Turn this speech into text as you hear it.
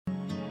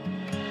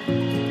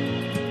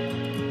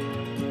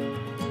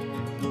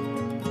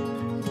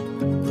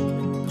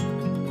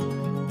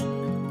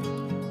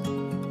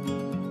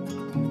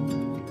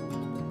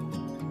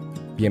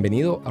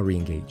Bienvenido a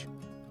Reengage.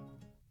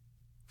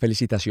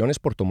 Felicitaciones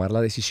por tomar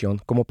la decisión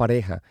como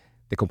pareja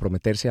de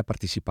comprometerse a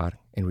participar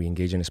en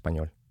Reengage en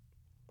español.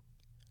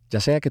 Ya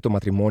sea que tu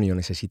matrimonio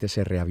necesite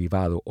ser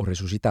reavivado o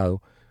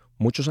resucitado,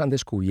 muchos han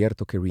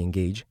descubierto que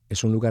Reengage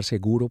es un lugar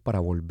seguro para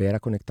volver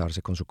a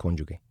conectarse con su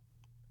cónyuge.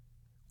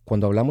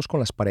 Cuando hablamos con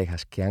las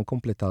parejas que han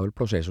completado el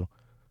proceso,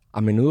 a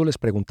menudo les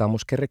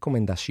preguntamos qué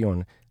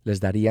recomendación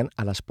les darían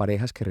a las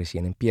parejas que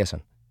recién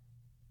empiezan.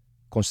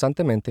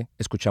 Constantemente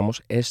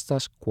escuchamos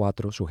estas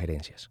 4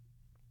 sugerencias.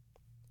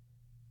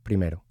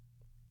 Primero,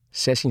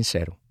 sé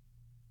sincero.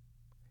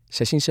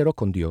 Sé sincero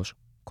con Dios,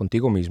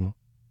 contigo mismo,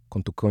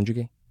 con tu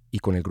cónyuge y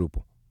con el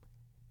grupo.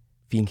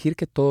 Fingir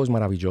que todo es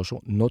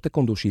maravilloso no te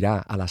conducirá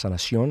a la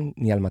sanación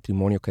ni al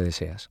matrimonio que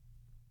deseas.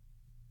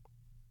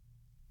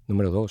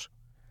 Número 2.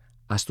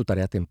 Haz tu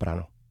tarea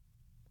temprano.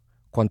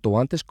 Cuanto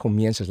antes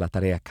comiences la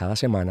tarea cada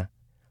semana,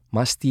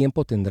 más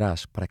tiempo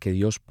tendrás para que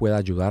Dios pueda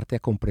ayudarte a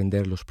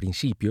comprender los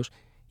principios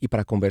y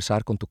para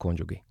conversar con tu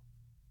cónyuge.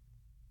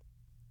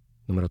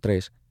 Número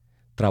 3.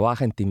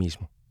 Trabaja en ti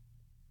mismo.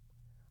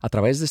 A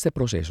través de este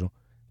proceso,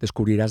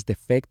 descubrirás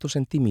defectos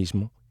en ti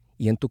mismo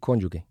y en tu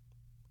cónyuge.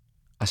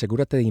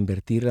 Asegúrate de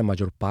invertir la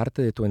mayor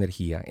parte de tu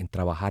energía en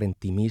trabajar en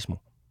ti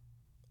mismo.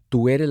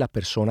 Tú eres la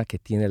persona que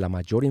tiene la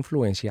mayor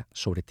influencia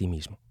sobre ti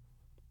mismo.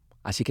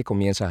 Así que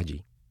comienza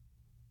allí.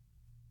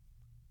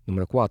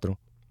 Número 4.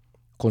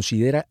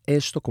 Considera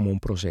esto como un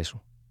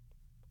proceso.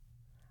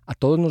 A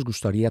todos nos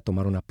gustaría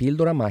tomar una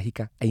píldora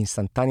mágica e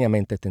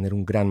instantáneamente tener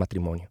un gran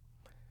matrimonio.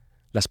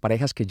 Las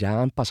parejas que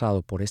ya han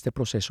pasado por este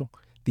proceso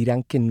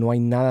dirán que no hay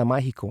nada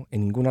mágico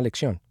en ninguna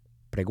lección,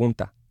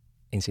 pregunta,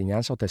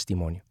 enseñanza o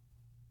testimonio.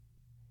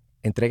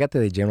 Entrégate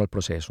de lleno al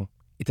proceso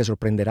y te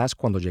sorprenderás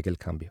cuando llegue el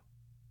cambio.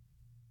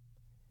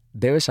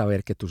 Debes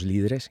saber que tus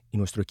líderes y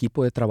nuestro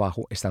equipo de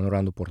trabajo están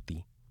orando por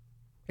ti.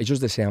 Ellos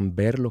desean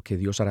ver lo que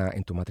Dios hará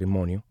en tu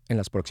matrimonio en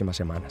las próximas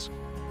semanas.